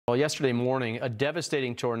Well, yesterday morning, a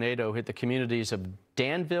devastating tornado hit the communities of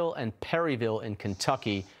Danville and Perryville in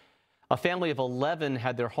Kentucky. A family of 11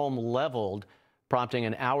 had their home leveled, prompting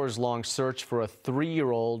an hours-long search for a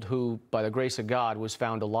 3-year-old who, by the grace of God, was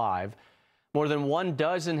found alive. More than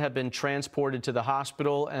 12 have been transported to the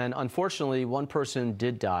hospital, and unfortunately, one person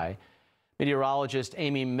did die. Meteorologist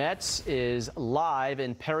Amy Metz is live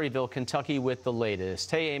in Perryville, Kentucky with the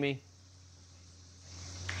latest. Hey, Amy.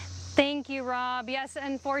 Thank you, Rob. Yes,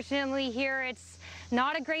 unfortunately here it's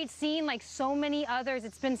not a great scene like so many others.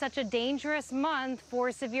 It's been such a dangerous month for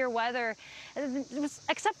severe weather,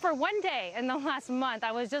 except for one day in the last month.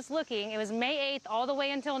 I was just looking. It was May 8th all the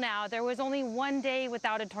way until now. There was only one day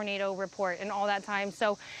without a tornado report in all that time.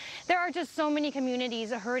 So there are just so many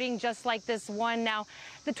communities hurting just like this one. Now,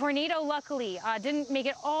 the tornado luckily didn't make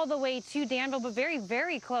it all the way to Danville, but very,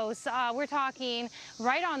 very close. We're talking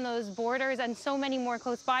right on those borders and so many more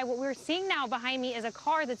close by. What we're seeing now behind me is a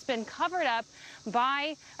car that's been covered up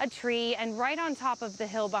by a tree, and right on top of the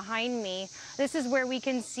hill behind me, this is where we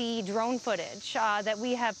can see drone footage that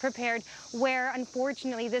we have prepared, where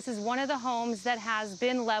unfortunately this is one of the homes that has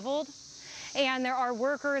been leveled. And there are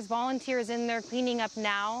workers, volunteers in there cleaning up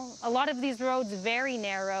now. A lot of these roads very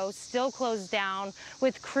narrow, still closed down,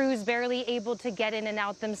 with crews barely able to get in and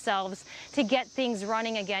out themselves to get things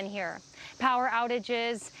running again here. Power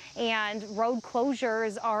outages and road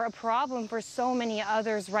closures are a problem for so many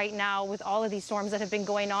others right now with all of these storms that have been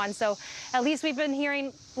going on. So at least we've been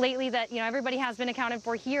hearing lately that, everybody has been accounted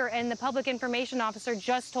for here. And the public information officer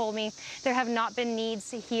just told me there have not been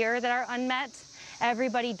needs here that are unmet.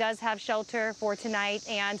 Everybody does have shelter for tonight.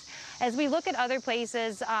 And as we look at other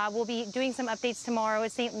places, we'll be doing some updates tomorrow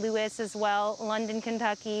at St. Louis as well, London,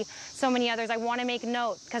 Kentucky, so many others. I want to make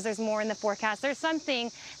note because there's more in the forecast. There's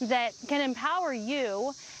something that can empower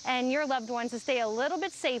you and your loved ones to stay a little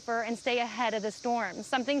bit safer and stay ahead of the storm.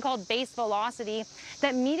 Something called base velocity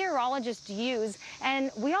that meteorologists use.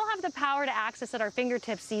 And we all have the power to access at our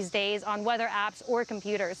fingertips these days on weather apps or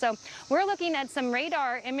computers. So we're looking at some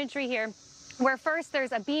radar imagery here, where first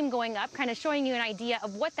there's a beam going up, kind of showing you an idea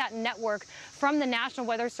of what that network from the National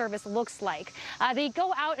Weather Service looks like. They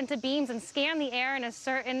go out into beams and scan the air in a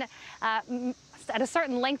certain at a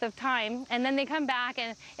certain length of time, and then they come back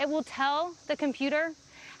and it will tell the computer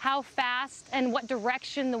how fast and what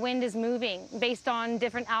direction the wind is moving based on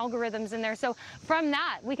different algorithms in there. So from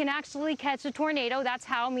that, we can actually catch a tornado. That's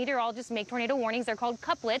how meteorologists make tornado warnings. They're called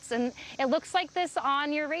couplets, and it looks like this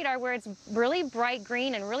on your radar where it's really bright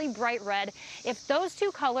green and really bright red. If those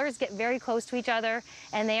two colors get very close to each other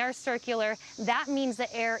and they are circular, that means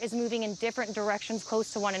the air is moving in different directions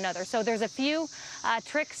close to one another. So there's a few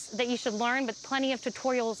tricks that you should learn, but plenty of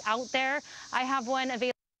tutorials out there. I have one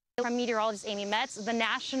available from meteorologist Amy Metz, the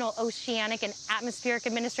National Oceanic and Atmospheric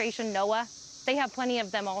Administration, NOAA. They have plenty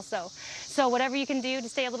of them also. So whatever you can do to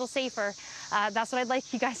stay a little safer, that's what I'd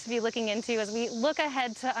like you guys to be looking into as we look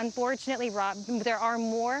ahead to, unfortunately, Rob, there are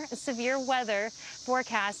more severe weather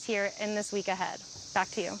forecasts here in this week ahead. Back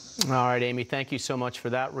to you. All right, Amy, thank you so much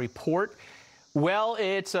for that report. Well,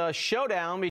 it's a showdown